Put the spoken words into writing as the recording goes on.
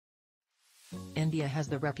India has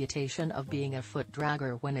the reputation of being a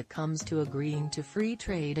foot-dragger when it comes to agreeing to free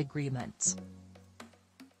trade agreements.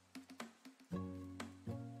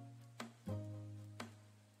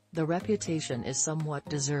 The reputation is somewhat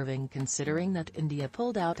deserving considering that India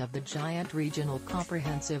pulled out of the giant Regional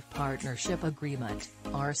Comprehensive Partnership Agreement,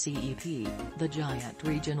 RCEP, the giant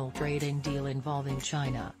regional trading deal involving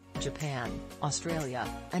China, Japan, Australia,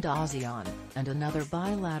 and ASEAN, and another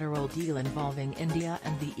bilateral deal involving India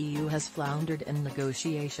and the EU has floundered in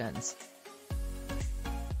negotiations.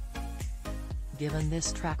 Given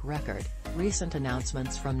this track record, recent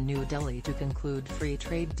announcements from New Delhi to conclude free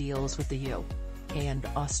trade deals with the EU and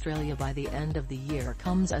Australia by the end of the year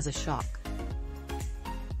comes as a shock.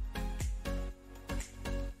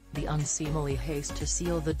 The unseemly haste to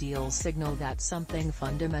seal the deals signal that something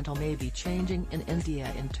fundamental may be changing in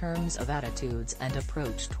India in terms of attitudes and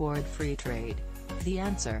approach toward free trade. The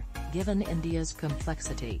answer, given India's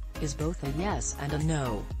complexity, is both a yes and a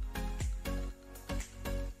no.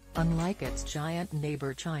 Unlike its giant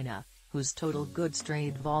neighbor China, whose total goods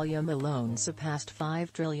trade volume alone surpassed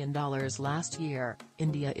 $5 trillion last year,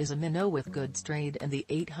 India is a minnow with goods trade in the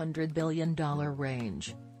 $800 billion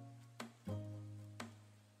range.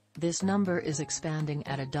 This number is expanding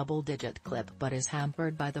at a double-digit clip but is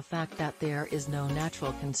hampered by the fact that there is no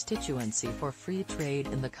natural constituency for free trade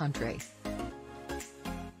in the country.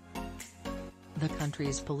 The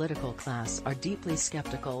country's political class are deeply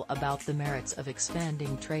skeptical about the merits of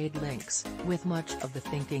expanding trade links, with much of the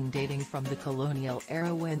thinking dating from the colonial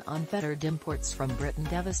era when unfettered imports from Britain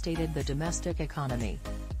devastated the domestic economy.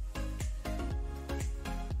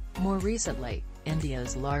 More recently,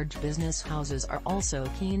 India's large business houses are also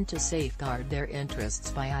keen to safeguard their interests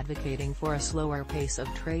by advocating for a slower pace of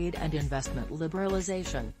trade and investment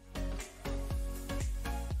liberalization.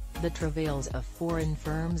 The travails of foreign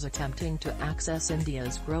firms attempting to access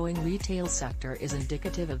India's growing retail sector is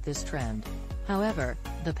indicative of this trend. However,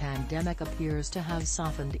 the pandemic appears to have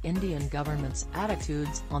softened Indian government's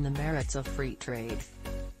attitudes on the merits of free trade.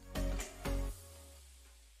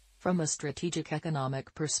 From a strategic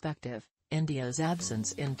economic perspective, India's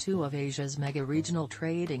absence in two of Asia's mega-regional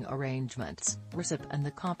trading arrangements, RCEP and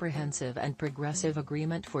the Comprehensive and Progressive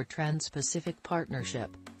Agreement for Trans-Pacific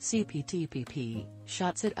Partnership, CPTPP,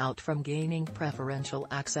 shuts it out from gaining preferential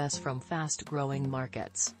access from fast-growing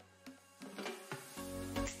markets.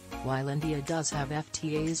 While India does have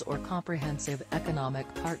FTAs or Comprehensive Economic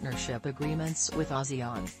Partnership Agreements with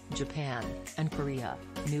ASEAN, Japan, and Korea,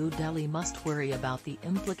 New Delhi must worry about the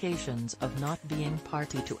implications of not being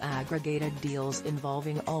party to aggregated deals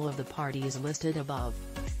involving all of the parties listed above.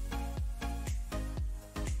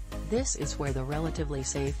 This is where the relatively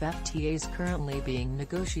safe FTAs currently being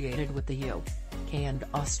negotiated with the UK and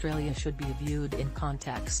Australia should be viewed in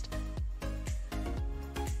context.